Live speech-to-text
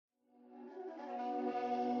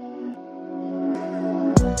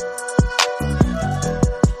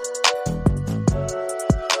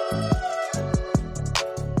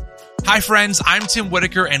Hi, friends. I'm Tim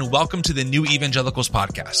Whitaker, and welcome to the New Evangelicals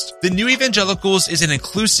podcast. The New Evangelicals is an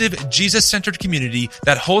inclusive, Jesus-centered community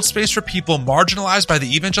that holds space for people marginalized by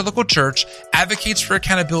the evangelical church, advocates for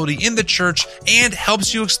accountability in the church, and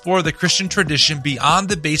helps you explore the Christian tradition beyond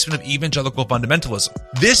the basement of evangelical fundamentalism.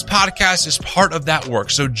 This podcast is part of that work,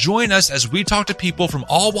 so join us as we talk to people from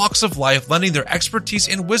all walks of life, lending their expertise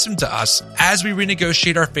and wisdom to us as we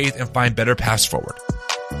renegotiate our faith and find better paths forward.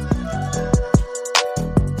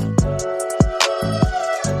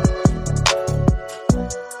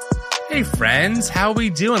 Hey friends, how we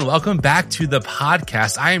doing? Welcome back to the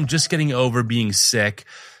podcast. I am just getting over being sick,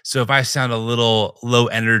 so if I sound a little low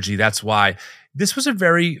energy, that's why. This was a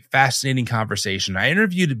very fascinating conversation. I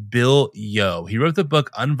interviewed Bill Yo. He wrote the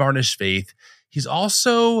book Unvarnished Faith. He's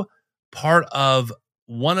also part of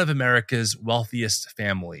one of America's wealthiest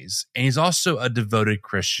families, and he's also a devoted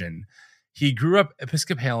Christian. He grew up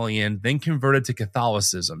Episcopalian, then converted to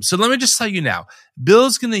Catholicism. So let me just tell you now,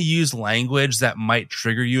 Bill's going to use language that might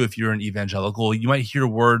trigger you if you're an evangelical. You might hear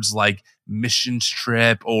words like missions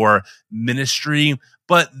trip or ministry,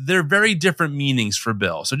 but they're very different meanings for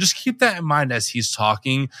Bill. So just keep that in mind as he's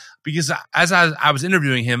talking, because as I was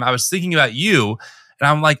interviewing him, I was thinking about you, and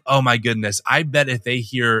I'm like, oh my goodness, I bet if they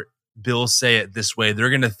hear Bill say it this way, they're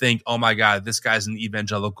going to think, oh my God, this guy's an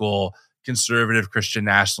evangelical conservative Christian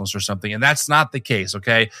nationalist or something. And that's not the case,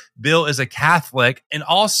 okay? Bill is a Catholic and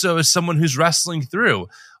also is someone who's wrestling through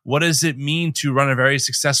what does it mean to run a very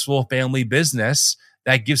successful family business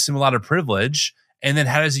that gives him a lot of privilege, and then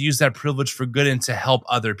how does he use that privilege for good and to help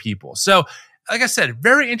other people? So, like I said,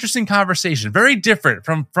 very interesting conversation, very different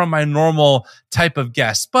from my normal type of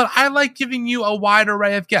guest. But I like giving you a wide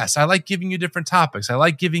array of guests. I like giving you different topics. I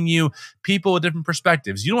like giving you people with different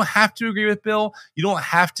perspectives. You don't have to agree with Bill. You don't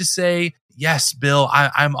have to say, yes, Bill,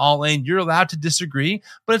 I'm all in. You're allowed to disagree,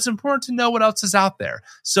 but it's important to know what else is out there.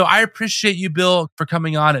 So I appreciate you, Bill, for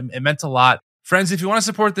coming on. It meant a lot. Friends, if you want to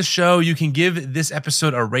support the show, you can give this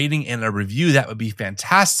episode a rating and a review. That would be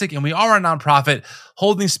fantastic. And we are a nonprofit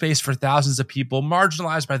holding space for thousands of people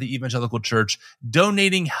marginalized by the evangelical church.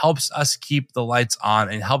 Donating helps us keep the lights on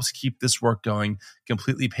and helps keep this work going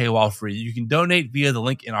completely paywall free. You can donate via the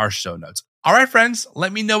link in our show notes. All right, friends,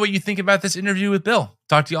 let me know what you think about this interview with Bill.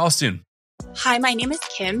 Talk to you all soon. Hi, my name is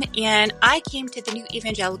Kim, and I came to the New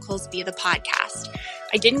Evangelicals via the podcast.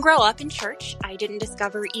 I didn't grow up in church. I didn't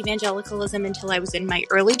discover evangelicalism until I was in my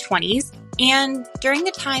early 20s. And during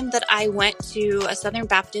the time that I went to a Southern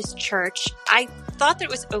Baptist church, I thought that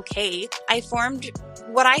it was okay. I formed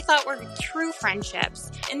what I thought were true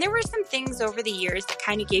friendships. And there were some things over the years that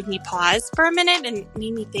kind of gave me pause for a minute and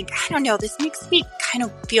made me think, I don't know, this makes me kind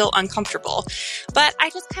of feel uncomfortable. But I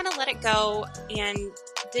just kind of let it go and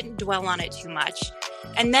didn't dwell on it too much.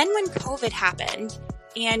 And then when COVID happened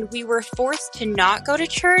and we were forced to not go to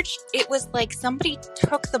church, it was like somebody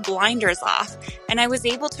took the blinders off, and I was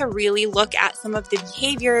able to really look at some of the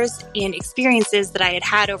behaviors and experiences that I had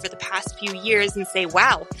had over the past few years and say,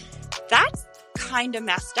 wow, that's kind of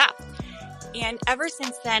messed up. And ever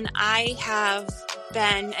since then, I have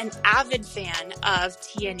been an avid fan of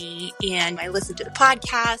TNE, and I listen to the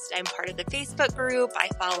podcast. I'm part of the Facebook group. I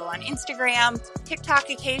follow on Instagram, TikTok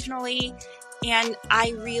occasionally. And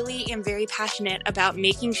I really am very passionate about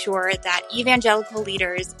making sure that evangelical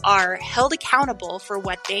leaders are held accountable for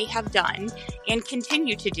what they have done and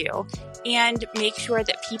continue to do, and make sure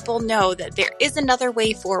that people know that there is another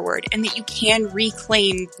way forward and that you can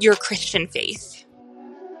reclaim your Christian faith.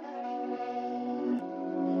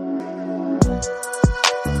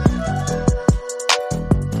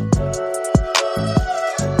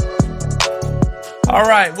 All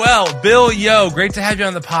right. Well, Bill Yo, great to have you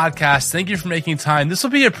on the podcast. Thank you for making time. This will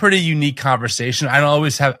be a pretty unique conversation. I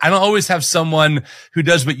don't always have someone who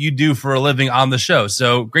does what you do for a living on the show.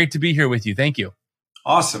 So great to be here with you. Thank you.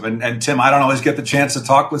 Awesome. And Tim, I don't always get the chance to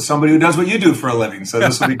talk with somebody who does what you do for a living. So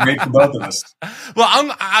this will be great for both of us. Well,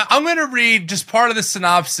 I'm going to read just part of the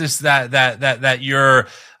synopsis that your,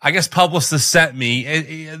 I guess, publicist sent me.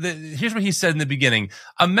 Here's what he said in the beginning.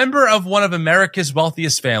 A member of one of America's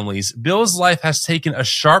wealthiest families, Bill's life has taken a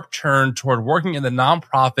sharp turn toward working in the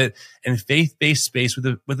nonprofit and faith-based space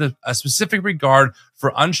with a specific regard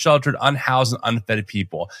for unsheltered, unhoused, and unfed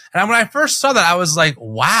people. And when I first saw that, I was like,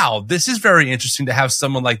 wow, this is very interesting to have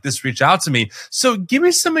someone like this reach out to me. So give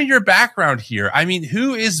me some of your background here. I mean,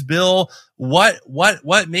 who is Bill?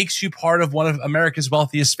 what makes you part of one of America's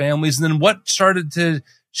wealthiest families? And then what started to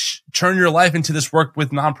turn your life into this work with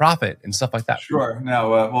nonprofit and stuff like that? Sure. No,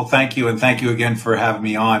 well, thank you. And thank you again for having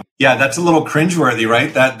me on. Yeah, that's a little cringeworthy,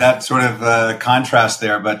 right? That sort of contrast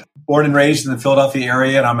there. But born and raised in the Philadelphia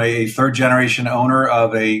area, and I'm a third generation owner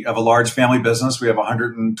of a large family business. We have a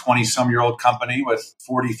 120-some-year-old company with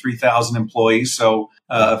 43,000 employees. So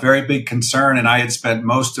a very big concern. And I had spent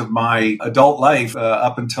most of my adult life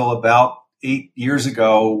up until about 8 years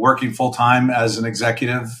ago working full time as an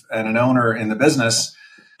executive and an owner in the business.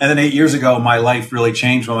 And then 8 years ago, my life really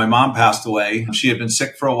changed when my mom passed away. She had been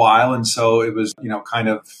sick for a while. And so it was, kind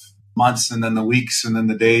of months and then the weeks and then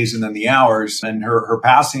the days and then the hours. And her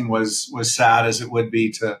passing was sad as it would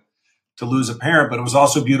be to lose a parent. But it was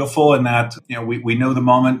also beautiful in that, we know the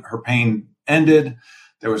moment her pain ended.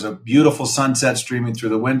 There was a beautiful sunset streaming through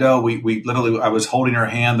the window. We literally, I was holding her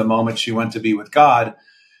hand the moment she went to be with God.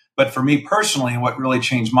 But for me personally, and what really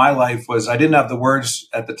changed my life was I didn't have the words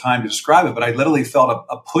at the time to describe it, but I literally felt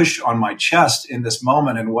a push on my chest in this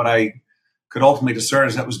moment. And what I could ultimately discern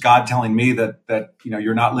is that was God telling me that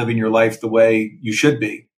you're not living your life the way you should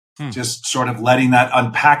be. Just sort of letting that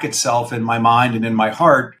unpack itself in my mind and in my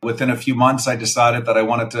heart. Within a few months, I decided that I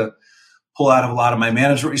wanted to pull out of a lot of my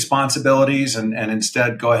management responsibilities and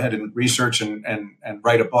instead go ahead and research and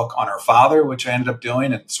write a book on our father, which I ended up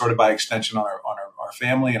doing, and sort of by extension on our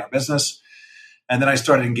family and our business. And then I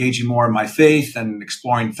started engaging more in my faith and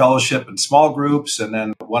exploring fellowship and small groups. And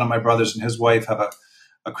then one of my brothers and his wife have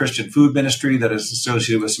a Christian food ministry that is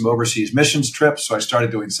associated with some overseas missions trips. So I started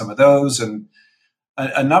doing some of those, and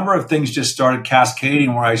a number of things just started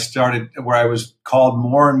cascading where I was called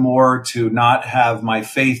more and more to not have my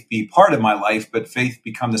faith be part of my life, but faith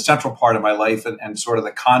become the central part of my life and sort of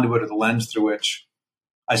the conduit or the lens through which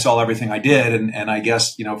I saw everything I did. And I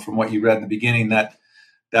guess, from what you read in the beginning, that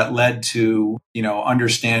led to,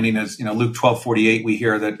 understanding as, Luke 12:48, we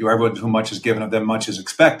hear that everyone to whom much is given of them, much is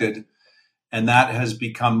expected. And that has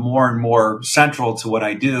become more and more central to what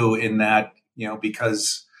I do in that,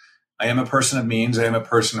 because I am a person of means, I am a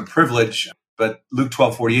person of privilege, but Luke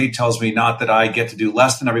 12:48 tells me not that I get to do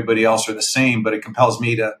less than everybody else or the same, but it compels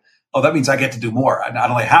me to, that means I get to do more. I not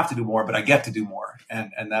only have to do more, but I get to do more.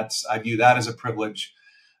 And I view that as a privilege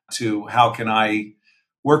to how can I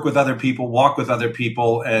work with other people, walk with other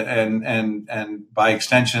people, and by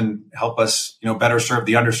extension, help us, better serve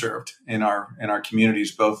the underserved in our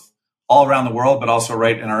communities, both all around the world, but also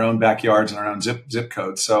right in our own backyards and our own zip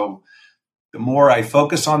codes. So the more I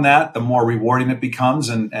focus on that, the more rewarding it becomes,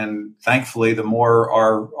 and thankfully, the more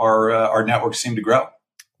our networks seem to grow.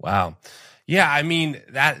 Wow. Yeah, I mean,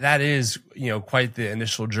 that is, quite the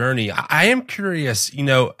initial journey. I am curious,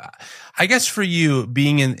 I guess for you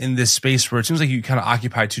being in this space where it seems like you kind of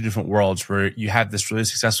occupy two different worlds, where you have this really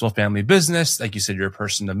successful family business, like you said, you're a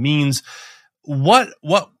person of means. What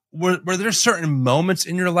were there certain moments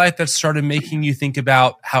in your life that started making you think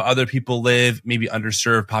about how other people live, maybe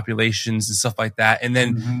underserved populations and stuff like that? And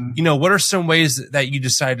then, what are some ways that you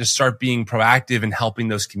decided to start being proactive in helping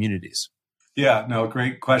those communities? Yeah, no,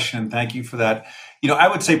 great question. Thank you for that. I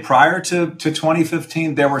would say prior to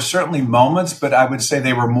 2015, there were certainly moments, but I would say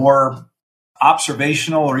they were more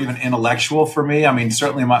observational or even intellectual for me. I mean,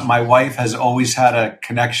 certainly my wife has always had a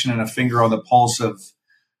connection and a finger on the pulse of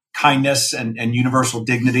kindness and universal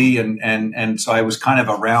dignity. And so I was kind of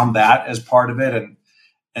around that as part of it.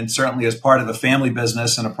 And certainly as part of a family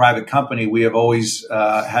business and a private company, we have always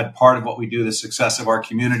had part of what we do, the success of our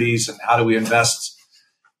communities and how do we invest,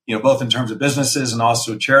 both in terms of businesses and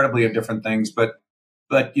also charitably in different things. But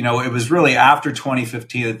it was really after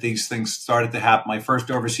 2015 that these things started to happen. My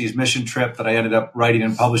first overseas mission trip that I ended up writing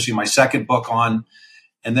and publishing my second book on.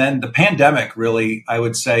 And then the pandemic really, I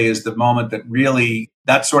would say, is the moment that really,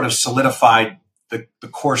 that sort of solidified the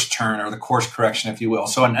course turn or the course correction, if you will.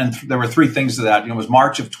 So, and there were three things to that. It was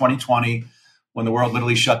March of 2020 when the world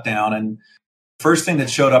literally shut down. And first thing that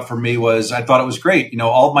showed up for me was I thought it was great.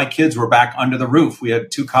 All of my kids were back under the roof. We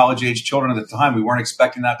had 2 college-age children at the time. We weren't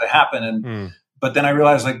expecting that to happen. But then I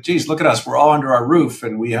realized, geez, look at us. We're all under our roof,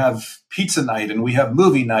 and we have pizza night, and we have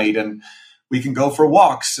movie night, and we can go for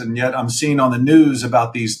walks. And yet I'm seeing on the news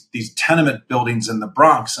about these tenement buildings in the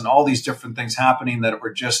Bronx and all these different things happening that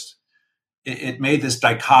were just, it made this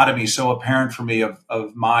dichotomy so apparent for me of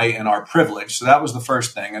my and our privilege. So that was the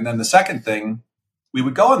first thing. And then the second thing, we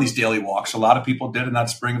would go on these daily walks. A lot of people did in that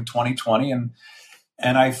spring of 2020.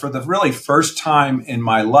 And I, for the really first time in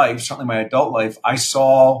my life, certainly my adult life, I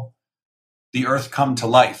saw the earth come to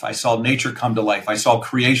life. I saw nature come to life. I saw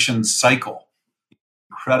creation's cycle,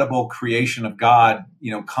 incredible creation of God,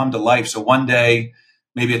 come to life. So one day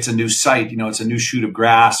maybe it's a new sight, it's a new shoot of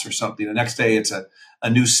grass or something. The next day it's a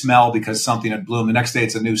new smell because something had bloomed. The next day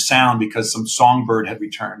it's a new sound because some songbird had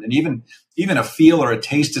returned. And even a feel or a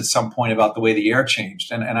taste at some point about the way the air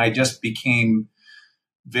changed. And I just became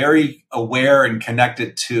very aware and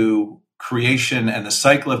connected to creation and the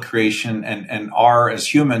cycle of creation and our,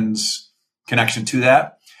 as humans, connection to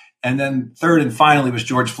that. And then third and finally was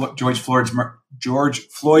George Floyd's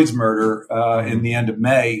murder in the end of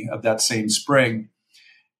May of that same spring.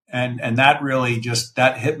 And that really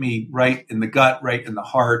that hit me right in the gut, right in the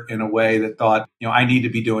heart, in a way that thought, I need to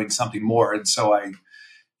be doing something more. And so I,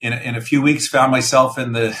 in a few weeks, found myself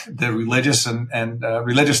in the religious and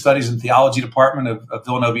religious studies and theology department of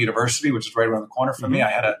Villanova University, which is right around the corner from me.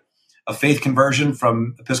 I had a faith conversion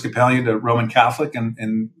from Episcopalian to Roman Catholic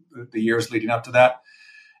in the years leading up to that,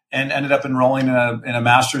 and ended up enrolling in a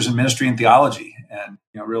master's in ministry and theology, and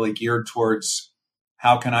really geared towards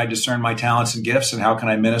how can I discern my talents and gifts, and how can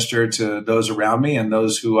I minister to those around me and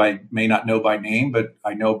those who I may not know by name, but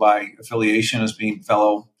I know by affiliation as being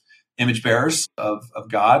fellow image bearers of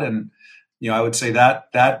God. And, I would say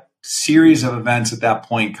that series of events at that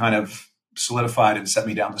point kind of solidified and set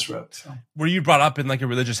me down this road. So. Were you brought up in like a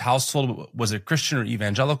religious household? Was it Christian or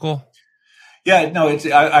evangelical? Yeah, no,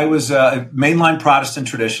 I was a mainline Protestant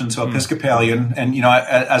tradition, so Episcopalian. And,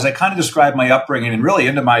 as I kind of described my upbringing and really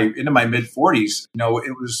into my mid 40s,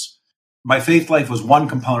 it was, my faith life was one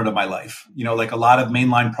component of my life. Like a lot of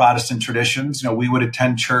mainline Protestant traditions, we would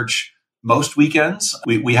attend church most weekends.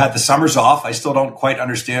 We had the summers off. I still don't quite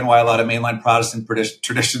understand why a lot of mainline Protestant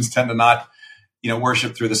traditions tend to not,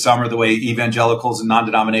 worship through the summer the way evangelicals and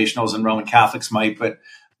non-denominationals and Roman Catholics might. But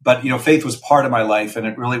faith was part of my life. And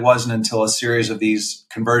it really wasn't until a series of these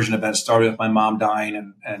conversion events, started with my mom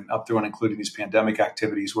dying and up through and including these pandemic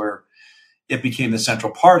activities, where it became the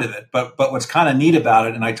central part of it. But what's kind of neat about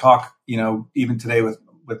it, and I talk, even today with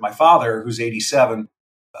my father, who's 87,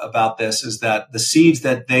 about this, is that the seeds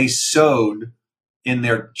that they sowed in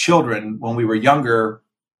their children when we were younger,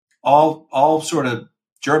 all sort of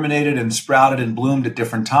germinated and sprouted and bloomed at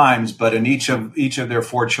different times. But in each of their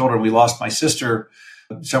four children, we lost my sister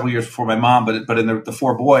several years before my mom, but in the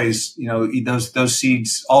four boys, those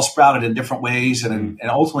seeds all sprouted in different ways and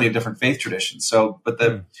ultimately in different faith traditions. So, but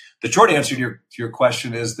the short answer to your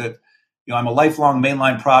question is that, I'm a lifelong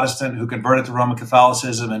mainline Protestant who converted to Roman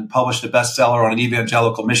Catholicism and published a bestseller on an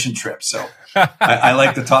evangelical mission trip. So I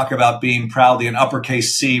like to talk about being proudly an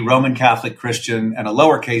uppercase C Roman Catholic Christian and a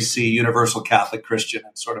lowercase c Universal Catholic Christian,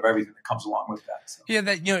 and sort of everything that comes along with that. So.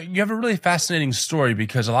 Yeah, you have a really fascinating story,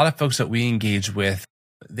 because a lot of folks that we engage with,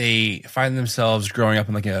 they find themselves growing up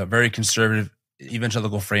in like a very conservative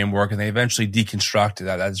evangelical framework, and they eventually deconstruct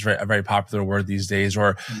that. That's a very popular word these days,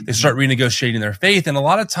 or they start renegotiating their faith. And a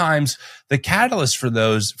lot of times the catalyst for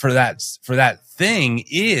that thing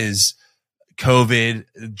is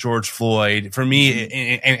COVID, George Floyd, for me,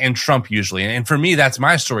 and Trump usually. And for me, that's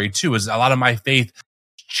my story too, is a lot of my faith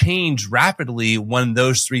changed rapidly when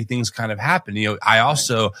those three things kind of happened. I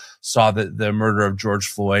also saw the murder of George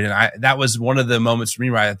Floyd, and that was one of the moments for me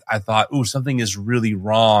where I thought, ooh, something is really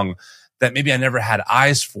wrong that maybe I never had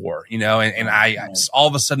eyes for, and I all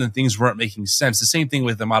of a sudden things weren't making sense. The same thing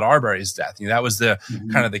with Ahmaud Arbery's death. That was the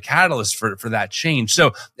kind of the catalyst for that change.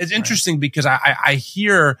 So it's interesting because I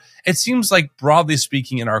hear, it seems like broadly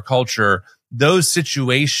speaking in our culture, those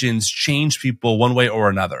situations change people one way or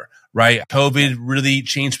another. Right? COVID really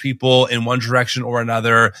changed people in one direction or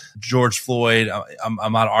another. George Floyd,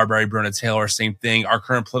 Ahmaud Arbery, Breonna Taylor, same thing. Our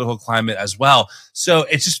current political climate as well. So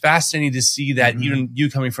it's just fascinating to see that even you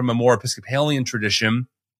coming from a more Episcopalian tradition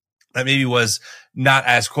that maybe was not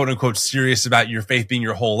as quote unquote serious about your faith being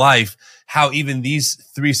your whole life, how even these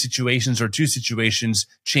three situations or two situations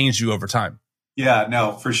changed you over time. Yeah,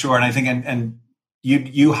 no, for sure. And I think, and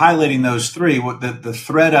you highlighting those three, the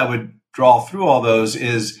thread I would draw through all those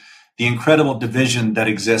is the incredible division that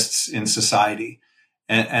exists in society.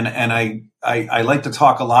 And I like to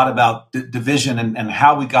talk a lot about division and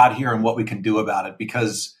how we got here and what we can do about it,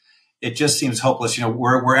 because it just seems hopeless.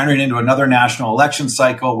 We're entering into another national election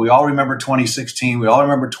cycle. We all remember 2016. We all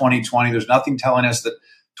remember 2020. There's nothing telling us that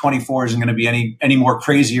 24 isn't going to be any more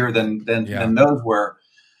crazier than those were.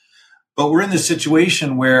 But we're in this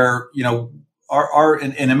situation where,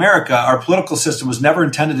 in America, our political system was never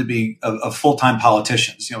intended to be of full-time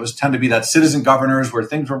politicians. It was intended to be that citizen governors where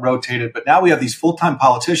things were rotated. But now we have these full-time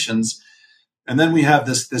politicians, and then we have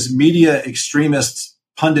this media extremist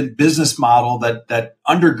pundit business model that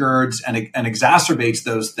undergirds and exacerbates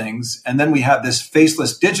those things. And then we have this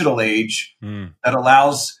faceless digital age that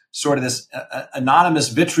allows sort of this anonymous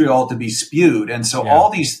vitriol to be spewed. And so all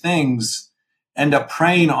these things end up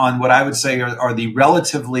preying on what I would say are the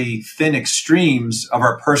relatively thin extremes of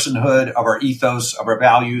our personhood, of our ethos, of our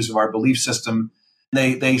values, of our belief system.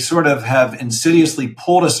 They sort of have insidiously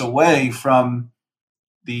pulled us away from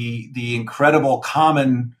the incredible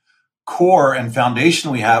common core and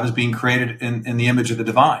foundation we have as being created in the image of the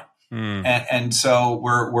divine. And so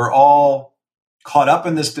we're all caught up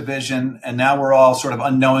in this division, and now we're all sort of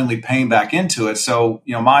unknowingly paying back into it. So,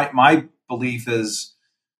 my belief is,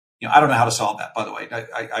 I don't know how to solve that, by the way.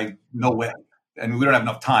 I no way, and we don't have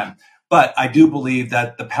enough time. But I do believe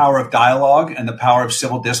that the power of dialogue and the power of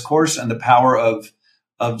civil discourse and the power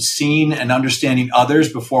of seeing and understanding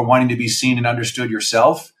others before wanting to be seen and understood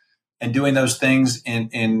yourself, and doing those things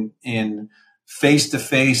in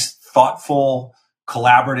face-to-face, thoughtful,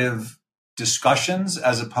 collaborative discussions,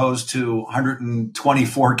 as opposed to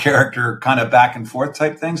 124 character kind of back and forth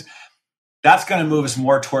type things. That's going to move us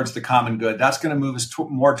more towards the common good. That's going to move us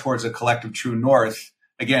more towards a collective true north.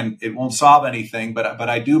 Again, it won't solve anything, but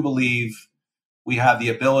I do believe we have the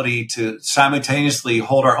ability to simultaneously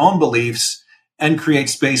hold our own beliefs and create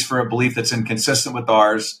space for a belief that's inconsistent with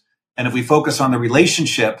ours. And if we focus on the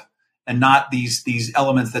relationship and not these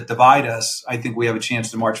elements that divide us, I think we have a chance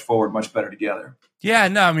to march forward much better together. Yeah,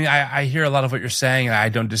 no, I mean, I hear a lot of what you're saying, and I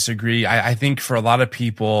don't disagree. I think for a lot of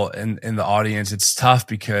people in the audience, it's tough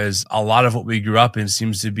because a lot of what we grew up in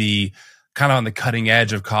seems to be kind of on the cutting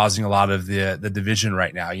edge of causing a lot of the division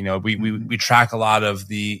right now. We track a lot of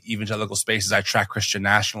the evangelical spaces. I track Christian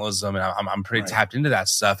nationalism, and I'm pretty tapped into that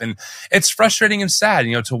stuff. And it's frustrating and sad,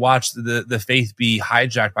 to watch the faith be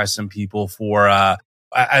hijacked by some people for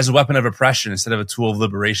as a weapon of oppression instead of a tool of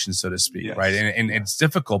liberation, so to speak. Yes. Right. And it's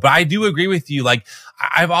difficult, but I do agree with you. Like,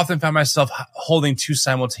 I've often found myself holding two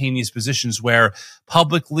simultaneous positions where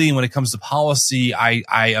publicly, when it comes to policy,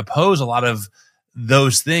 I oppose a lot of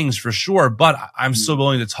those things for sure, but I'm still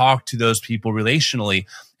willing to talk to those people relationally.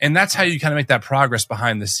 And that's how you kind of make that progress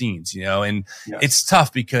behind the scenes, and It's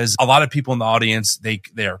tough because a lot of people in the audience, they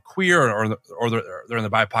are queer or they're in the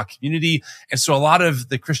BIPOC community. And so a lot of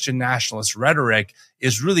the Christian nationalist rhetoric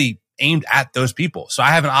is really aimed at those people. So I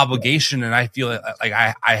have an obligation, and I feel like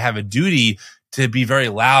I have a duty to be very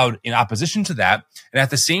loud in opposition to that. And at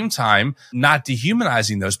the same time, not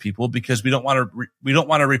dehumanizing those people, because we don't want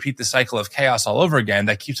to repeat the cycle of chaos all over again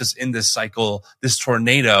that keeps us in this cycle, this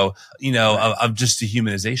tornado, of just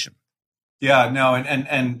dehumanization. Yeah, no.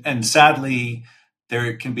 And sadly,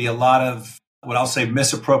 there can be a lot of what I'll say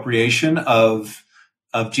misappropriation of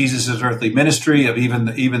Jesus's earthly ministry, of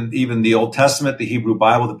even the Old Testament, the Hebrew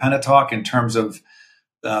Bible, the Pentateuch, in terms of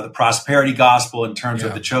the prosperity gospel, in terms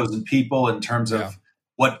of the chosen people, in terms of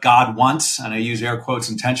what God wants. And I use air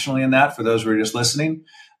quotes intentionally in that for those who are just listening,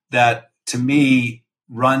 that to me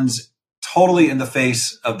runs totally in the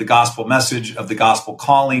face of the gospel message, of the gospel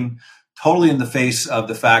calling, totally in the face of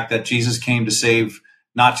the fact that Jesus came to save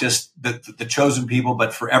not just the chosen people,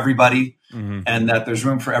 but for everybody, and that there's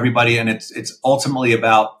room for everybody. And it's ultimately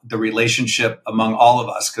about the relationship among all of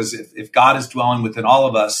us. Because if God is dwelling within all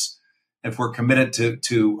of us, if we're committed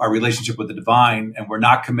to our relationship with the divine, and we're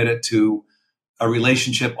not committed to a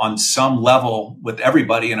relationship on some level with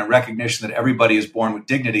everybody and a recognition that everybody is born with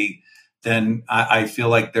dignity, then I feel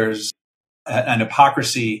like there's an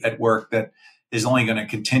hypocrisy at work that is only going to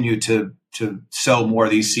continue to sow more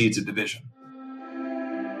of these seeds of division.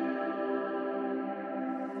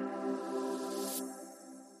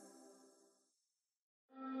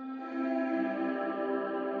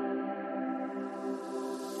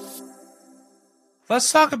 Let's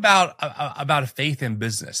talk about faith in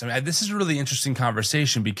business. I mean, this is a really interesting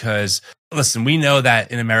conversation because, listen, we know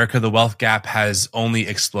that in America, the wealth gap has only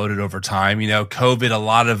exploded over time. COVID, a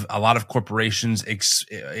lot of corporations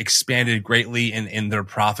expanded greatly in their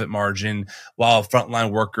profit margin, while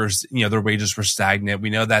frontline workers, their wages were stagnant. We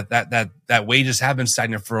know that wages have been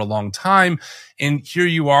stagnant for a long time. And here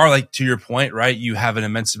you are, like, to your point, right? You have an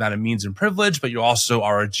immense amount of means and privilege, but you also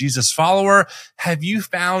are a Jesus follower. Have you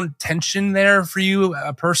found tension there for you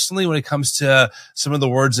personally when it comes to some of the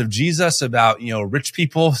words of Jesus about, rich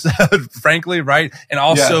people, frankly, right? And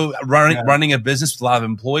also running a business with a lot of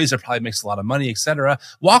employees that probably makes a lot of money, et cetera.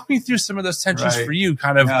 Walk me through some of those tensions for you,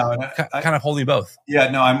 kind of holding both. Yeah,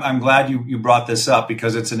 no, I'm glad you brought this up,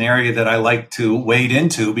 because it's an area that I like to wade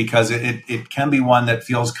into, because it can be one that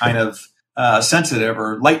feels kind of sensitive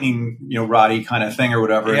or lightning, roddy kind of thing or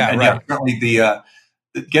whatever. Certainly the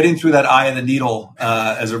getting through that eye of the needle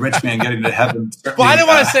as a rich man getting to heaven. Well, I didn't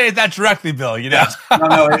want to say it that directly, Bill.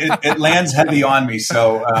 No, it lands heavy on me.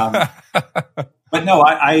 So, but no,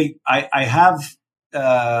 I have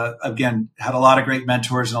again had a lot of great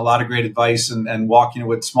mentors and a lot of great advice, and walking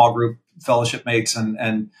with small group fellowship mates,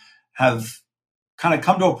 and have kind of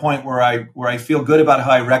come to a point where I feel good about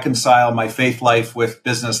how I reconcile my faith life with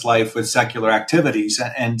business life with secular activities.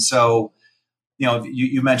 And so,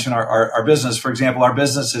 you mentioned our business. For example, our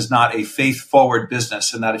business is not a faith forward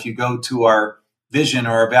business, and that if you go to our vision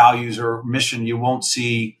or our values or mission, you won't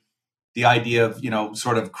see the idea of,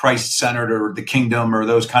 sort of Christ centered or the kingdom or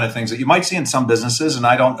those kind of things that you might see in some businesses. And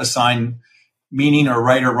I don't assign meaning or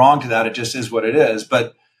right or wrong to that. It just is what it is.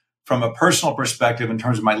 But from a personal perspective, in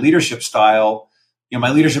terms of my leadership style,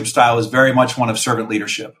 my leadership style is very much one of servant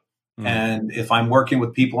leadership. And if I'm working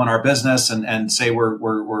with people in our business and say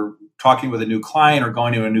we're talking with a new client or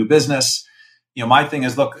going to a new business, my thing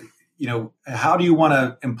is, look, how do you want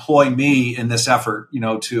to employ me in this effort,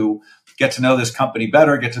 to get to know this company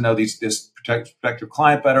better, get to know this prospective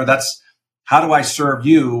client better? That's how do I serve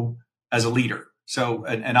you as a leader? So,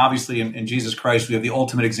 and obviously in Jesus Christ, we have the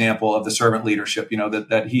ultimate example of the servant leadership,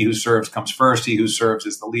 that he who serves comes first, he who serves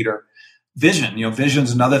is the leader. Vision, vision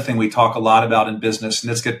is another thing we talk a lot about in business. And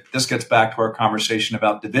this gets back to our conversation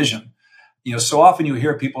about division. So often you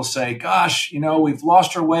hear people say, gosh, we've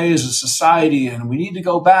lost our way as a society and we need to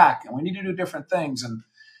go back and we need to do different things. And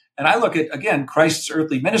I look at, again, Christ's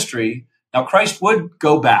earthly ministry. Now, Christ would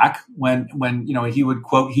go back when he would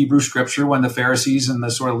quote Hebrew scripture when the Pharisees and the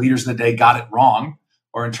sort of leaders of the day got it wrong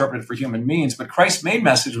or interpreted for human means. But Christ's main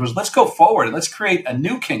message was, let's go forward and let's create a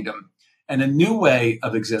new kingdom and a new way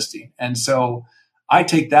of existing. And so I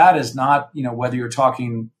take that as not, whether you're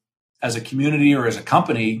talking as a community or as a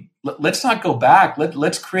company, let's not go back.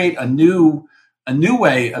 Let's create a new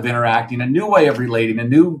way of interacting, a new way of relating, a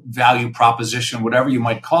new value proposition, whatever you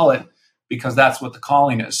might call it, because that's what the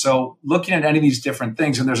calling is. So looking at any of these different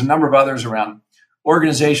things, and there's a number of others around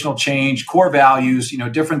organizational change, core values,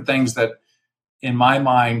 different things that in my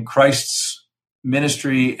mind, Christ's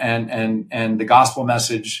ministry and the gospel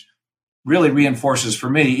message really reinforces for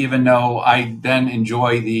me, even though I then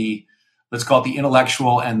enjoy let's call it the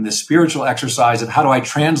intellectual and the spiritual exercise of how do I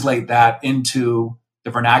translate that into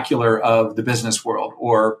the vernacular of the business world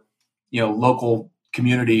or, local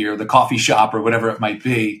community or the coffee shop or whatever it might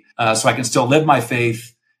be. So I can still live my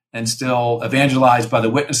faith and still evangelize by the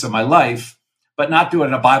witness of my life, but not do it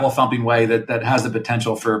in a Bible thumping way that has the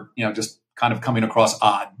potential for, just kind of coming across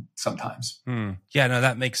odd sometimes. Yeah, no,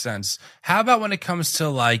 that makes sense. How about when it comes to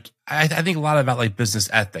I think a lot about business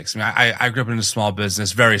ethics. I mean, I grew up in a small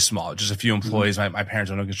business, very small, just a few employees. My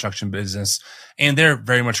parents own a construction business and they're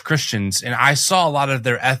very much Christians. And I saw a lot of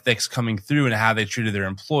their ethics coming through and how they treated their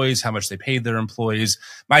employees, how much they paid their employees.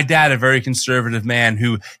 My dad, a very conservative man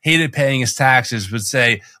who hated paying his taxes, would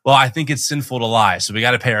say, well, I think it's sinful to lie, so we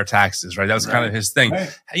got to pay our taxes, right? That was kind of his thing.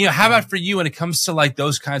 Right. How about for you when it comes to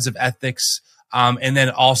those kinds of ethics? And then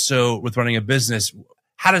also with running a business,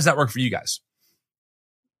 how does that work for you guys?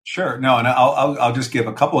 Sure. No, and I'll just give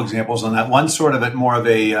a couple examples on that. One sort of at more of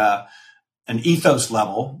an ethos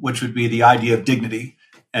level, which would be the idea of dignity.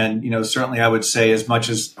 And, certainly I would say as much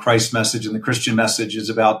as Christ's message and the Christian message is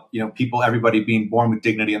about, people, everybody being born with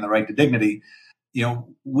dignity and the right to dignity,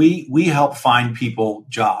 we help find people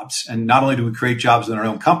jobs. And not only do we create jobs in our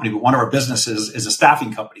own company, but one of our businesses is a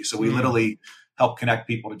staffing company. So we literally help connect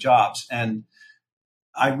people to jobs. And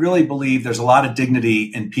I really believe there's a lot of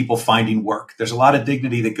dignity in people finding work. There's a lot of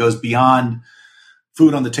dignity that goes beyond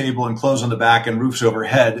food on the table and clothes on the back and roofs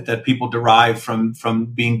overhead that people derive from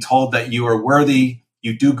being told that you are worthy,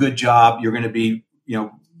 you do good job, you're going to be,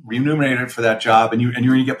 remunerated for that job, and you're going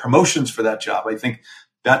to get promotions for that job. I think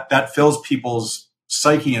that fills people's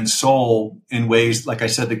psyche and soul in ways, like I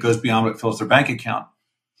said, that goes beyond what fills their bank account.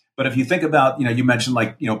 But if you think about, you mentioned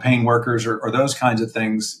paying workers or those kinds of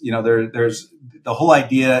things, there's the whole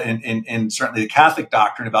idea in certainly the Catholic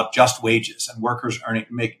doctrine about just wages and workers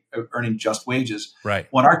earning just wages. Right.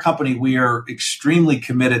 Well, in our company, we are extremely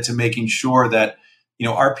committed to making sure that,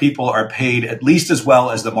 our people are paid at least as well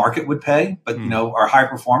as the market would pay. But, our high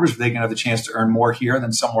performers, if they can have the chance to earn more here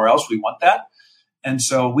than somewhere else, we want that. And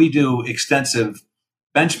so we do extensive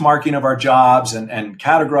benchmarking of our jobs and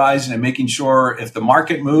categorizing and making sure if the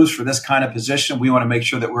market moves for this kind of position, we want to make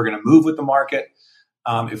sure that we're going to move with the market.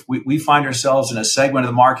 If we find ourselves in a segment of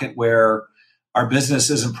the market where our business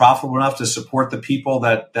isn't profitable enough to support the people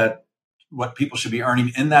that what people should be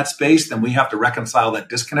earning in that space, then we have to reconcile that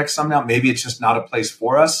disconnect somehow. Maybe it's just not a place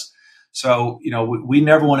for us. So, we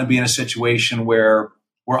never want to be in a situation where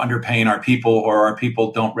we're underpaying our people or our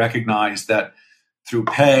people don't recognize that through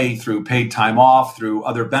pay, through paid time off, through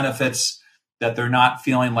other benefits, that they're not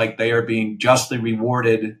feeling like they are being justly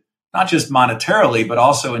rewarded, not just monetarily, but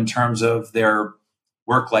also in terms of their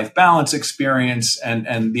work-life balance experience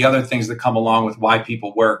and the other things that come along with why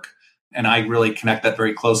people work. And I really connect that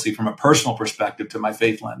very closely from a personal perspective to my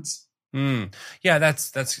faith lens. Yeah,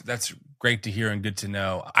 that's great to hear and good to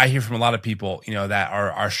know. I hear from a lot of people, that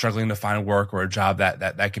are struggling to find work or a job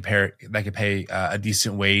that could pay a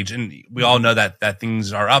decent wage, and we all know that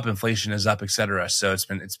things are up, inflation is up, et cetera. So it's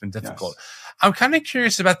been difficult. Yes. I'm kind of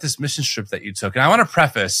curious about this mission trip that you took, and I want to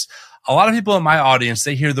preface. A lot of people in my audience,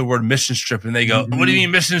 they hear the word mission trip and they go, "What do you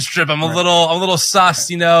mean mission trip? I'm a little sus,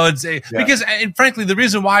 because, and frankly, the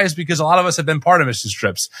reason why is because a lot of us have been part of mission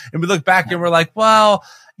trips, and we look back and we're like, well,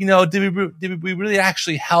 did we really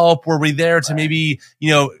actually help? Were we there to maybe,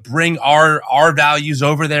 bring our values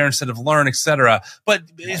over there instead of learn, et cetera? But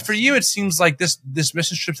for you, it seems like this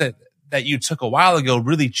mission trip that you took a while ago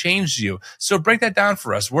really changed you. So break that down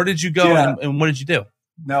for us. Where did you go and what did you do?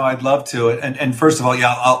 No, I'd love to. And first of all,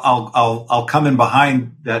 I'll come in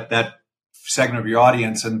behind that segment of your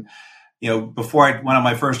audience. And, before I went on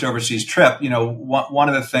my first overseas trip, one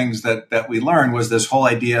of the things that we learned was this whole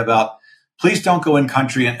idea about please don't go in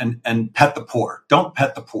country and pet the poor. Don't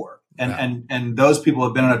pet the poor. And those people who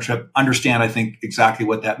have been on a trip understand, I think, exactly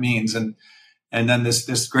what that means. And then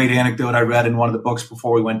this great anecdote I read in one of the books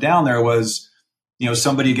before we went down there was,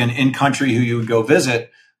 somebody again in country who you would go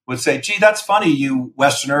visit would say, gee, that's funny, you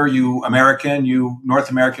Westerner, you American, you North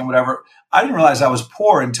American, whatever. I didn't realize I was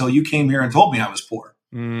poor until you came here and told me I was poor.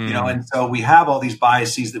 And so we have all these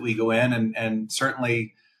biases that we go in, and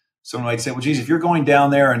certainly someone might say, well, geez, if you're going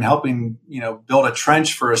down there and helping, build a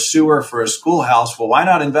trench for a sewer for a schoolhouse, well, why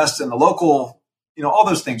not invest in the local, all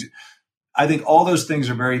those things. I think all those things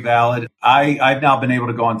are very valid. I've now been able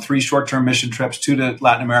to go on 3 short-term mission trips, 2 to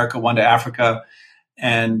Latin America, 1 to Africa.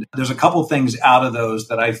 And there's a couple things out of those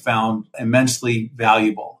that I found immensely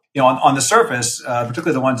valuable. On the surface,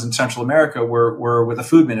 particularly the ones in Central America, were with a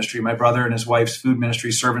food ministry. My brother and his wife's food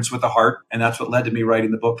ministry, Servants with a Heart. And that's what led to me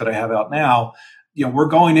writing the book that I have out now. We're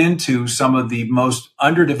going into some of the most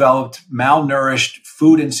underdeveloped, malnourished,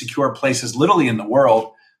 food insecure places literally in the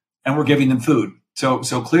world, and we're giving them food. So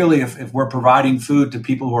clearly, if we're providing food to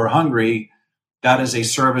people who are hungry, that is a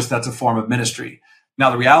service, that's a form of ministry. Now,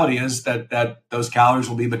 the reality is that those calories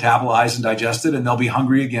will be metabolized and digested, and they'll be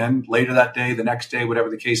hungry again later that day, the next day, whatever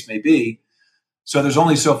the case may be. So there's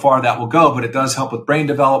only so far that will go, but it does help with brain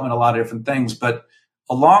development, a lot of different things. But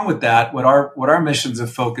along with that, what our missions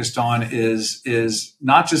have focused on is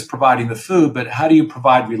not just providing the food, but how do you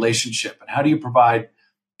provide relationship, and how do you provide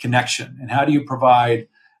connection, and how do you provide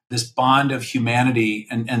this bond of humanity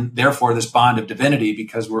and therefore this bond of divinity,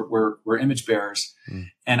 because we're image bearers.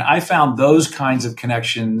 And I found those kinds of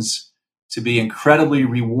connections to be incredibly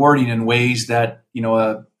rewarding in ways that,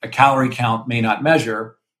 a calorie count may not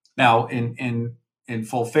measure. Now, in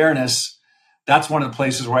full fairness, that's one of the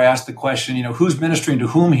places where I ask the question, who's ministering to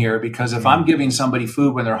whom here? Because if I'm giving somebody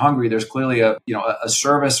food when they're hungry, there's clearly a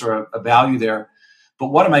service or a value there. But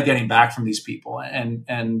what am I getting back from these people?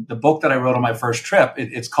 And the book that I wrote on my first trip,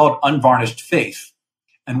 it's called Unvarnished Faith.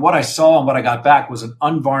 And what I saw and what I got back was an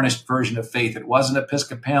unvarnished version of faith. It wasn't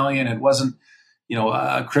Episcopalian. It wasn't,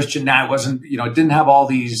 a Christian. It wasn't, it didn't have all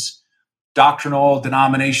these doctrinal,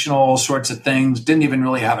 denominational sorts of things. Didn't even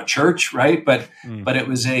really have a church, right? But it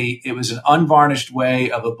was an unvarnished way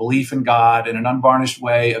of a belief in God, and an unvarnished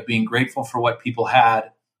way of being grateful for what people had,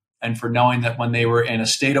 and for knowing that when they were in a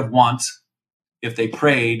state of want, if they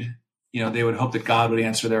prayed, they would hope that God would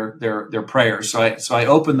answer their prayers. So I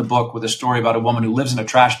opened the book with a story about a woman who lives in a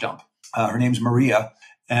trash dump. Her name's Maria.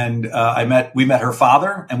 And we met her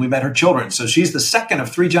father and we met her children. So she's the second of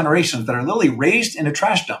 3 generations that are literally raised in a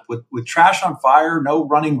trash dump with trash on fire, no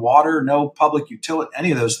running water, no public utility,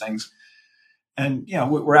 any of those things. And,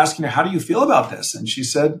 we're asking her, how do you feel about this? And she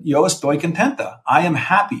said, yo estoy contenta. I am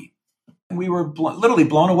happy. We were literally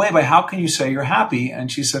blown away by, how can you say you're happy? And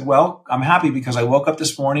she said, well, I'm happy because I woke up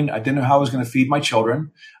this morning. I didn't know how I was going to feed my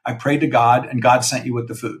children. I prayed to God, and God sent you with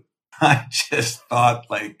the food. I just thought,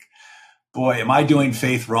 boy, am I doing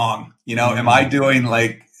faith wrong? Am I doing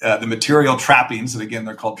the material trappings? And again,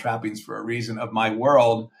 they're called trappings for a reason, of my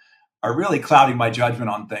world, are really clouding my judgment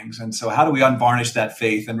on things. And so how do we unvarnish that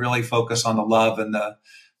faith and really focus on the love and the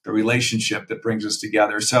relationship that brings us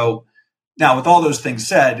together? So now, with all those things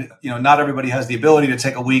said, not everybody has the ability to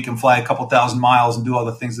take a week and fly a couple thousand miles and do all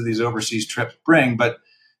the things that these overseas trips bring. But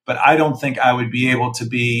I don't think I would be able to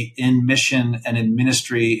be in mission and in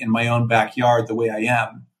ministry in my own backyard the way I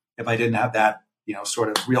am if I didn't have that,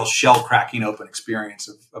 sort of real shell cracking open experience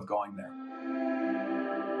of going there.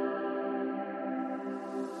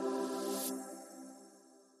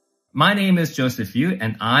 My name is Joseph Yu,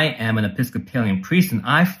 and I am an Episcopalian priest, and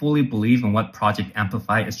I fully believe in what Project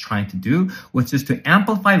Amplify is trying to do, which is to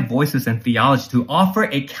amplify voices and theology, to offer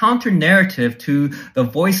a counter-narrative to the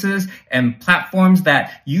voices and platforms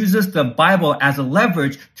that uses the Bible as a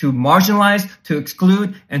leverage to marginalize, to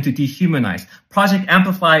exclude, and to dehumanize. Project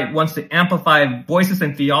Amplify wants to amplify voices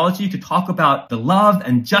and theology to talk about the love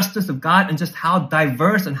and justice of God and just how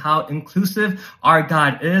diverse and how inclusive our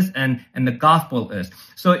God is and the gospel is.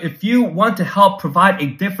 So if you want to help provide a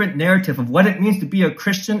different narrative of what it means to be a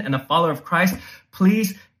Christian and a follower of Christ,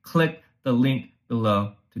 please click the link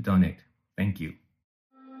below to donate. Thank you.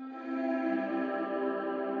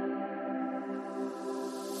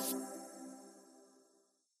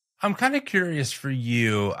 I'm kind of curious for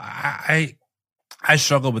you. I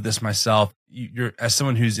struggle with this myself. You're, as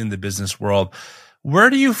someone who's in the business world,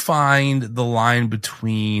 where do you find the line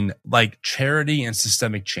between like charity and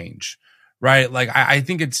systemic change? Right. Like I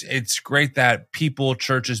think it's great that people,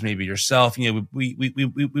 churches, maybe yourself, we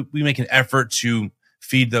make an effort to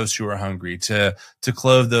feed those who are hungry, to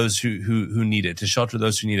clothe those who need it, to shelter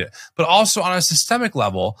those who need it. But also on a systemic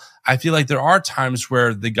level, I feel like there are times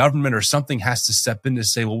where the government or something has to step in to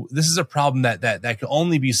say, well, this is a problem that can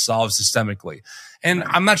only be solved systemically. And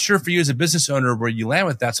I'm not sure for you as a business owner where you land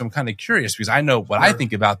with that. So I'm kind of curious because I know what I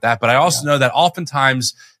think about that, but I also know that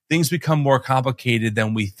oftentimes things become more complicated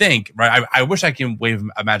than we think, right? I wish I can wave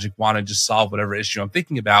a magic wand and just solve whatever issue I'm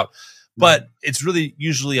thinking about, but it's really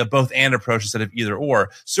usually a both and approach instead of either or.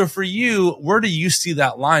 So for you, where do you see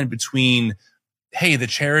that line between, hey, the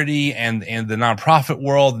charity and the nonprofit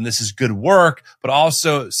world, and this is good work, but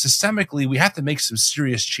also systemically, we have to make some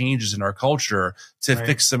serious changes in our culture to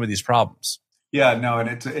fix some of these problems? Yeah, no, and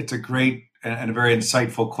it's a great and a very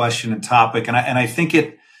insightful question and topic. And I think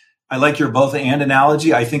I like your both and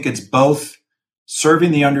analogy. I think it's both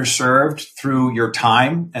serving the underserved through your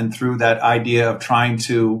time and through that idea of trying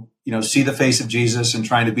to, see the face of Jesus and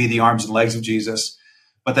trying to be the arms and legs of Jesus,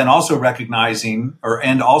 but then also recognizing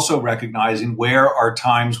where are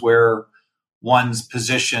times where one's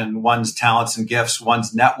position, one's talents and gifts,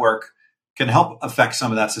 one's network can help affect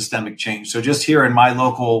some of that systemic change. So just here in my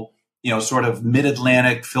local, sort of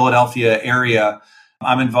mid-Atlantic Philadelphia area,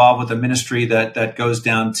 I'm involved with a ministry that goes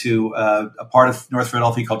down to a part of North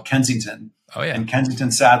Philadelphia called Kensington. Oh, yeah. And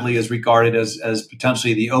Kensington, sadly, is regarded as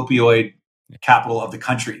potentially the opioid capital of the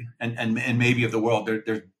country and maybe of the world.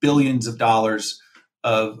 There's billions of dollars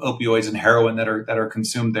of opioids and heroin that are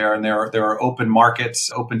consumed there, and there are open markets,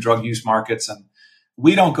 open drug use markets, and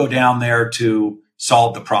we don't go down there to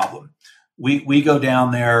solve the problem. We go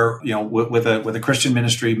down there, with a Christian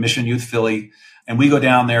ministry, Mission Youth Philly. And we go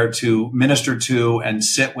down there to minister to and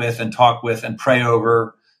sit with and talk with and pray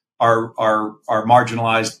over our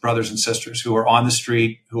marginalized brothers and sisters who are on the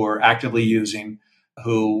street, who are actively using,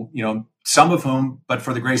 who, some of whom, but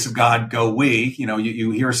for the grace of God, go we.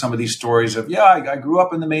 You hear some of these stories of, I grew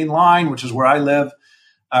up in the main line, which is where I live.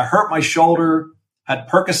 I hurt my shoulder, had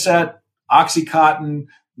Percocet, Oxycontin.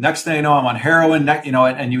 Next thing I know, I'm on heroin,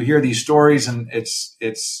 and you hear these stories and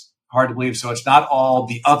it's hard to believe. So it's not all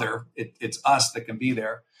the other. It's us that can be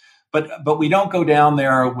there. But we don't go down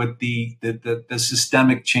there with the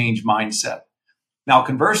systemic change mindset. Now,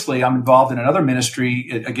 conversely, I'm involved in another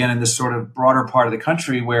ministry, again, in this sort of broader part of the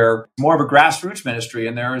country where more of a grassroots ministry.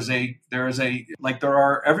 And there is like there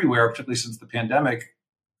are everywhere, particularly since the pandemic,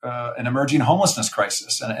 an emerging homelessness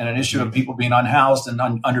crisis and an issue of people being unhoused and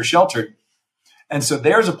under-sheltered. And so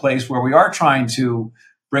there's a place where we are trying to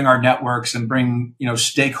bring our networks and bring,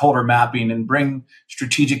 stakeholder mapping and bring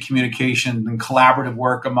strategic communication and collaborative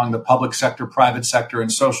work among the public sector, private sector,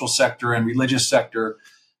 and social sector and religious sector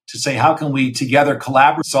to say, how can we together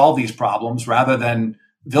collaborate, solve these problems rather than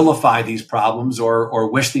vilify these problems or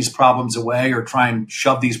wish these problems away or try and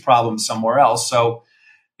shove these problems somewhere else. So,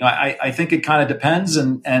 I think it kind of depends.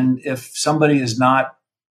 And if somebody is not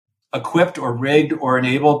equipped or rigged or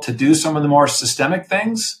enabled to do some of the more systemic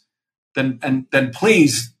things, then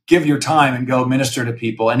please give your time and go minister to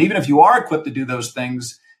people. And even if you are equipped to do those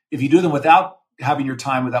things, if you do them without having your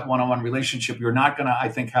time with that one-on-one relationship, you're not going to, I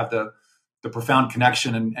think, have the profound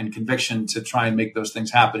connection and conviction to try and make those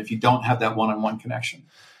things happen if you don't have that one-on-one connection.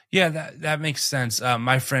 Yeah, that makes sense.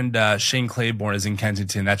 My friend Shane Claiborne is in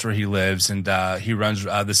Kensington. That's where he lives, and he runs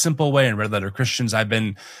The Simple Way and Red Letter Christians. I've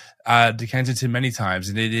been to Kensington many times,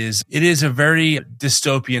 and it is a very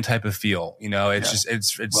dystopian type of feel.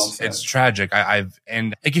 It's tragic.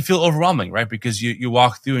 And it can feel overwhelming, right? Because you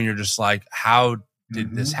walk through and you're just like, how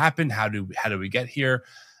did this happen? How do we get here?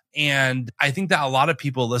 And I think that a lot of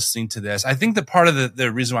people listening to this, I think that part of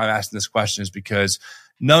the reason why I'm asking this question is because,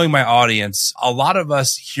 knowing my audience, a lot of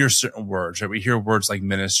us hear certain words, right? We hear words like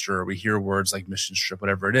minister, we hear words like mission trip,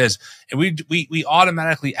 whatever it is. And we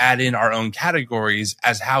automatically add in our own categories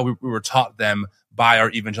as how we were taught them by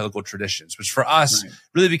our evangelical traditions, which for us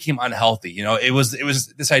really became unhealthy. It was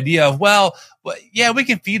this idea of, yeah, we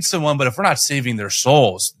can feed someone, but if we're not saving their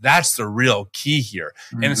souls, that's the real key here.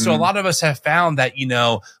 Mm-hmm. And so a lot of us have found that,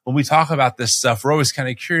 when we talk about this stuff, we're always kind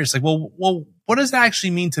of curious, like, well, what does that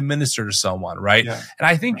actually mean to minister to someone? Right. Yeah. And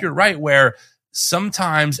I think you're right, where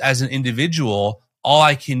sometimes as an individual, all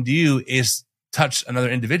I can do is touch another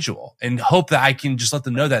individual and hope that I can just let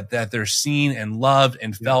them know that they're seen and loved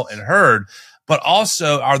and felt and heard. But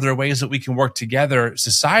also, are there ways that we can work together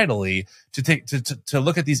societally to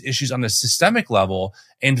look at these issues on a systemic level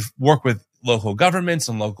and work with local governments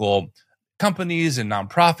and local companies and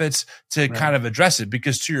nonprofits to kind of address it?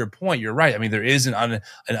 Because to your point, you're right. I mean, there is an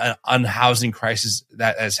unhousing crisis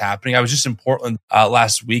that is happening. I was just in Portland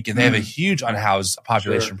last week, and they have a huge unhoused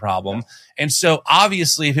population problem. Yeah. And so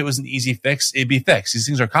obviously, if it was an easy fix, it'd be fixed. These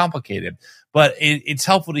things are complicated. But it's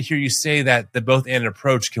helpful to hear you say that the both and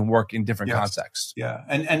approach can work in different contexts. Yeah.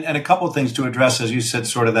 And a couple of things to address, as you said,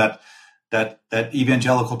 sort of that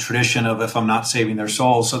evangelical tradition of if I'm not saving their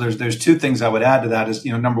souls. So there's two things I would add to that is,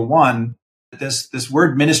 number one, this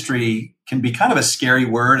word ministry can be kind of a scary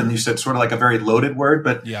word. And you said sort of like a very loaded word,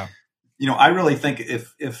 but I really think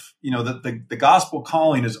if the gospel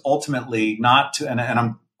calling is ultimately not to, and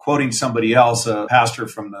I'm quoting somebody else, a pastor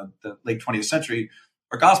from the late 20th century,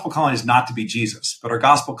 our gospel calling is not to be Jesus, but our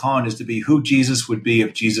gospel calling is to be who Jesus would be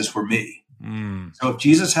if Jesus were me. So if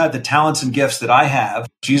Jesus had the talents and gifts that I have,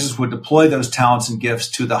 Jesus would deploy those talents and gifts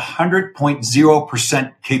to the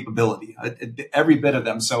 100.0% capability, every bit of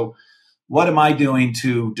them. So what am I doing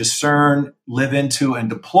to discern, live into, and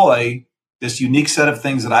deploy this unique set of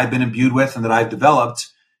things that I've been imbued with and that I've developed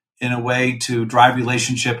in a way to drive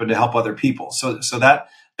relationship and to help other people? So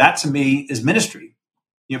that to me is ministry.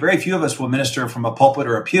 Very few of us will minister from a pulpit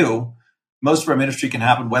or a pew. Most of our ministry can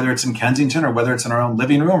happen whether it's in Kensington or whether it's in our own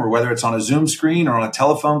living room or whether it's on a Zoom screen or on a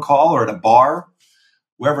telephone call or at a bar,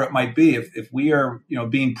 wherever it might be. If we are,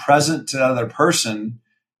 being present to another person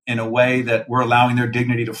in a way that we're allowing their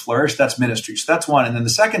dignity to flourish, that's ministry. So that's one. And then the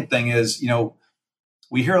second thing is,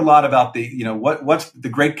 we hear a lot about what's the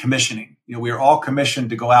Great Commissioning. We are all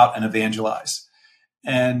commissioned to go out and evangelize.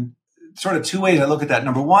 And sort of two ways I look at that.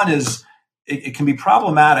 Number one is, it can be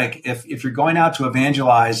problematic if you're going out to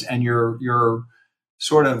evangelize and you're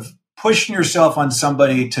sort of pushing yourself on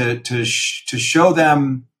somebody to show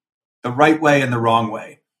them the right way and the wrong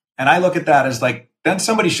way. And I look at that as like, then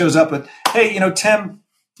somebody shows up with, hey, Tim,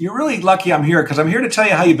 you're really lucky I'm here because I'm here to tell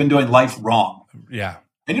you how you've been doing life wrong. Yeah.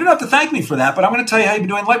 And you don't have to thank me for that, but I'm going to tell you how you've been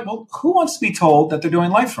doing life. Well, who wants to be told that they're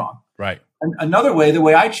doing life wrong? Right. And another way, the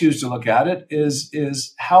way I choose to look at it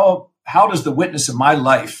is how does the witness of my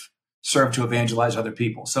life serve to evangelize other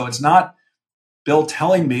people? So it's not Bill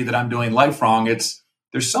telling me that I'm doing life wrong.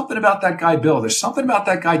 There's something about that guy, Bill. There's something about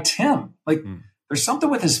that guy, Tim. There's something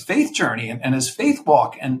with his faith journey and his faith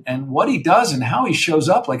walk and what he does and how he shows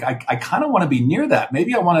up. Like I kind of want to be near that.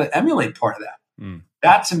 Maybe I want to emulate part of that.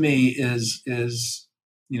 That to me is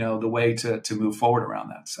the way to move forward around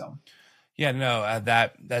that. So. Yeah, no,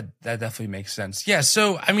 that definitely makes sense. Yeah,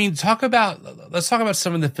 so I mean, let's talk about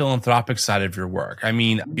some of the philanthropic side of your work. I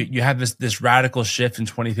mean, you had this radical shift in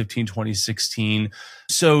 2015, 2016.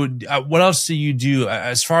 So, what else do you do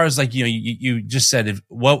as far as like you just said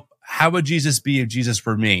how would Jesus be if Jesus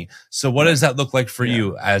were me? So what does that look like for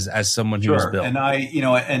you as someone who was Bill? And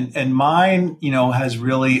and mine, has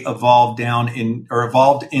really evolved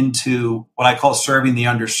into what I call serving the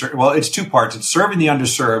underserved. Well, it's two parts. It's serving the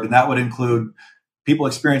underserved, and that would include people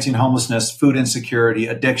experiencing homelessness, food insecurity,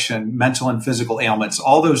 addiction, mental and physical ailments,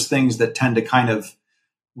 all those things that tend to kind of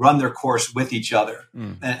run their course with each other.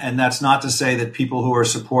 And that's not to say that people who are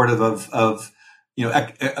supportive of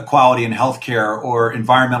equality in healthcare or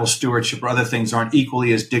environmental stewardship or other things aren't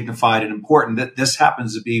equally as dignified and important. That this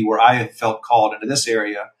happens to be where I have felt called into this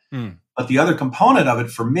area. But the other component of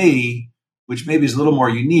it for me, which maybe is a little more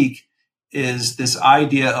unique, is this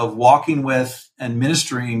idea of walking with and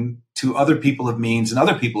ministering to other people of means and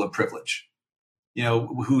other people of privilege,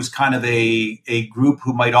 who's kind of a group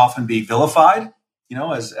who might often be vilified,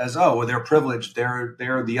 as they're privileged, they're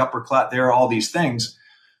the upper class, they're all these things.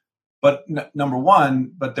 But number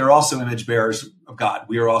one, but they're also image bearers of God.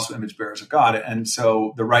 We are also image bearers of God. And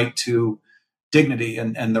so the right to dignity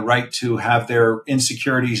and the right to have their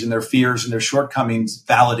insecurities and their fears and their shortcomings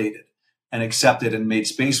validated and accepted and made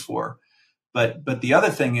space for. But the other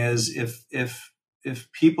thing is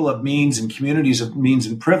if people of means and communities of means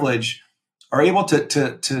and privilege are able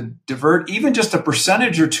to divert even just a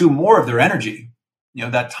percentage or two more of their energy,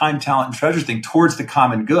 that time, talent, and treasure thing towards the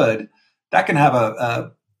common good, that can have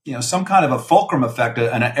a some kind of a fulcrum effect,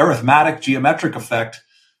 an arithmetic, geometric effect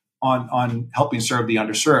on helping serve the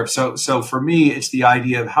underserved. So for me, it's the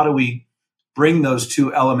idea of how do we bring those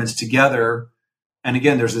two elements together. And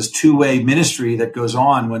again, there's this two-way ministry that goes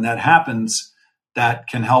on when that happens that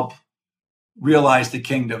can help realize the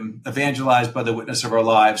kingdom, evangelize by the witness of our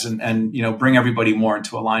lives, and bring everybody more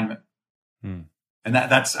into alignment. And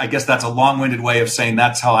that's I guess that's a long-winded way of saying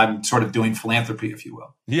that's how I'm sort of doing philanthropy, if you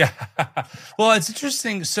will. Yeah. Well, it's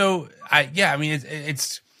interesting. So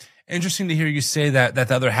it's interesting to hear you say that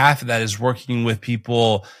the other half of that is working with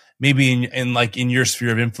people maybe in your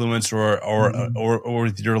sphere of influence or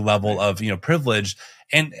with your level of, privilege.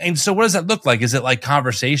 And so what does that look like? Is it like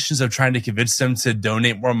conversations of trying to convince them to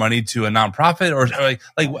donate more money to a nonprofit, or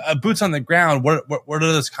like boots on the ground? What are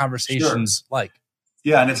those conversations like?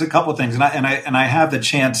 Yeah. And it's a couple of things. And I have the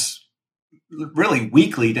chance really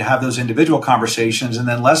weekly to have those individual conversations, and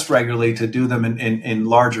then less regularly to do them in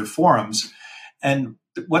larger forums. And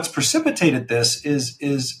what's precipitated this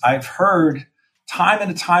is I've heard time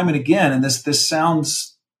and again, and this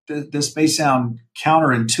may sound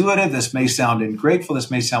counterintuitive, this may sound ungrateful,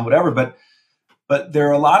 this may sound whatever, but there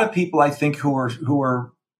are a lot of people I think who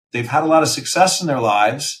are they've had a lot of success in their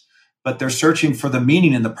lives, but they're searching for the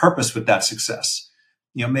meaning and the purpose with that success.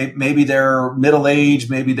 Maybe they're middle-aged,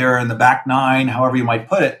 maybe they're in the back nine, however you might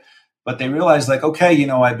put it, but they realize like, okay,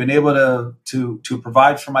 I've been able to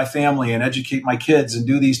provide for my family and educate my kids and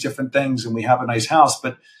do these different things, and we have a nice house,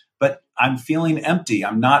 but I'm feeling empty.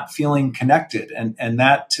 I'm not feeling connected. And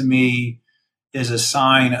that to me is a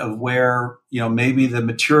sign of where, maybe the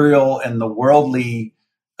material and the worldly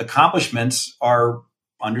accomplishments are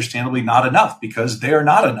understandably not enough, because they're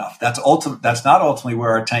not enough. That's not ultimately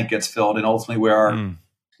where our tank gets filled, and ultimately where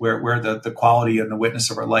where the quality and the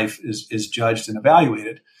witness of our life is judged and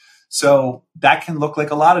evaluated. So that can look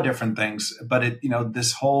like a lot of different things, but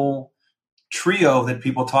this whole trio that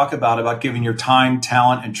people talk about giving your time,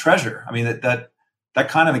 talent, and treasure. I mean, that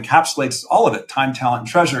kind of encapsulates all of it, time, talent, and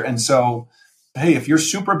treasure. And so, hey, if you're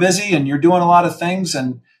super busy and you're doing a lot of things,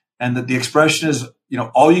 and the expression is,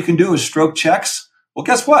 all you can do is stroke checks. Well,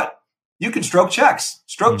 guess what? You can stroke checks.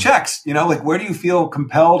 Where do you feel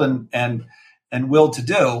compelled and willed to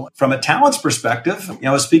do? From a talents perspective,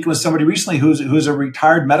 I was speaking with somebody recently who's a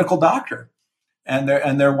retired medical doctor. And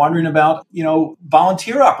they're wondering about,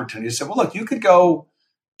 volunteer opportunities. So, well, look, you could go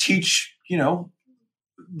teach,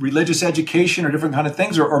 religious education or different kind of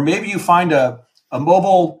things, or maybe you find a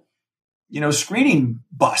mobile, screening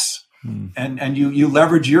bus, and you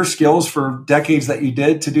leverage your skills for decades that you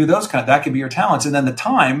did to do those that could be your talents. And then the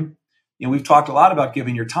time, we've talked a lot about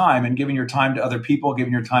giving your time to other people,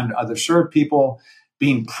 giving your time to other served people,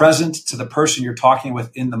 being present to the person you're talking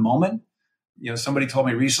with in the moment. Somebody told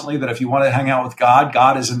me recently that if you want to hang out with God,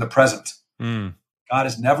 God is in the present. God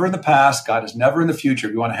is never in the past. God is never in the future.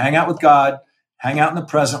 If you want to hang out with God, hang out in the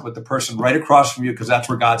present with the person right across from you, because that's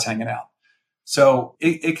where God's hanging out. So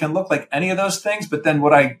it can look like any of those things. But then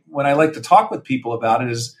when I like to talk with people about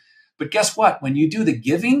it is, but guess what? When you do the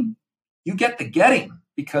giving, you get the getting,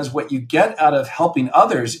 because what you get out of helping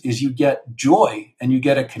others is you get joy, and you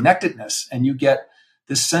get a connectedness, and you get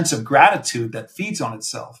this sense of gratitude that feeds on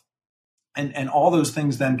itself. And all those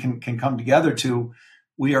things then can come together to,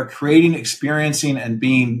 we are creating, experiencing, and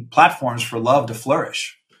being platforms for love to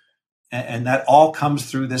flourish. And that all comes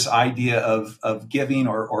through this idea of giving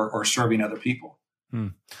or serving other people.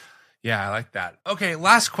 Yeah, I like that. Okay,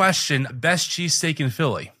 last question. Best cheesesteak in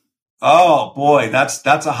Philly? Oh boy, that's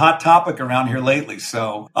a hot topic around here lately.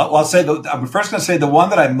 So I'm first going to say the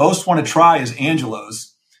one that I most want to try is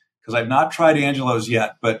Angelo's, because I've not tried Angelo's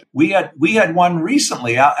yet. But we had one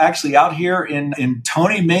recently out here in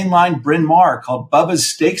Tony Mainline, Bryn Mawr, called Bubba's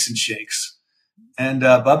Steaks and Shakes. And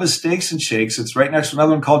Bubba's Steaks and Shakes, it's right next to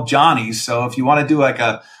another one called Johnny's. So if you want to do like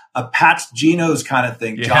a Pat's Geno's kind of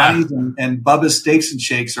thing, Johnny's and Bubba's Steaks and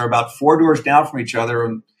Shakes are about 4 doors down from each other,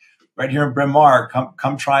 and right here in Bryn Mawr.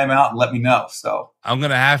 Come try them out and let me know. So I'm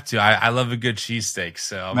gonna have to. I love a good cheesesteak,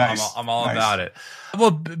 so I'm all nice. About it.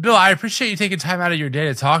 Well, Bill, I appreciate you taking time out of your day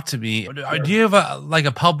to talk to me. Sure. Do you have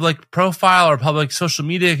a public profile or public social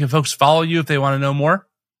media? Can folks follow you if they want to know more?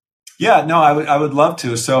 Yeah, no, I would love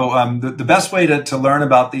to. So the best way to learn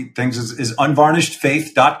about the things is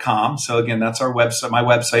unvarnishedfaith.com. So again, that's our website, my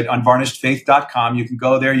website, unvarnishedfaith.com. You can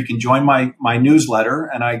go there. You can join my newsletter,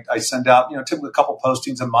 and I send out, typically a couple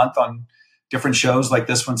postings a month on different shows like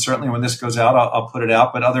this one. Certainly when this goes out, I'll put it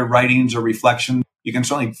out, but other writings or reflections, you can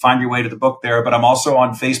certainly find your way to the book there. But I'm also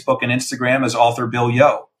on Facebook and Instagram as author Bill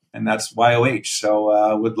Yo. and that's YOH.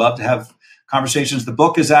 So would love to have conversations. The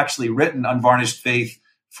book is actually written, Unvarnished Faith,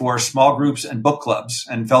 for small groups and book clubs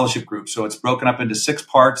and fellowship groups. So it's broken up into 6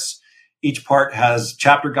 parts. Each part has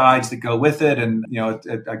chapter guides that go with it. And,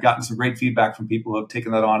 I've gotten some great feedback from people who have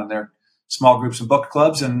taken that on in their small groups and book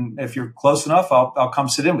clubs. And if you're close enough, I'll come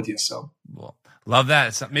sit in with you. So well, love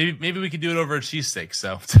that. Maybe we could do it over a cheesesteak.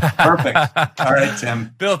 So perfect. All right,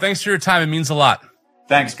 Tim. Bill, thanks for your time. It means a lot.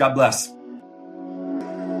 Thanks. God bless.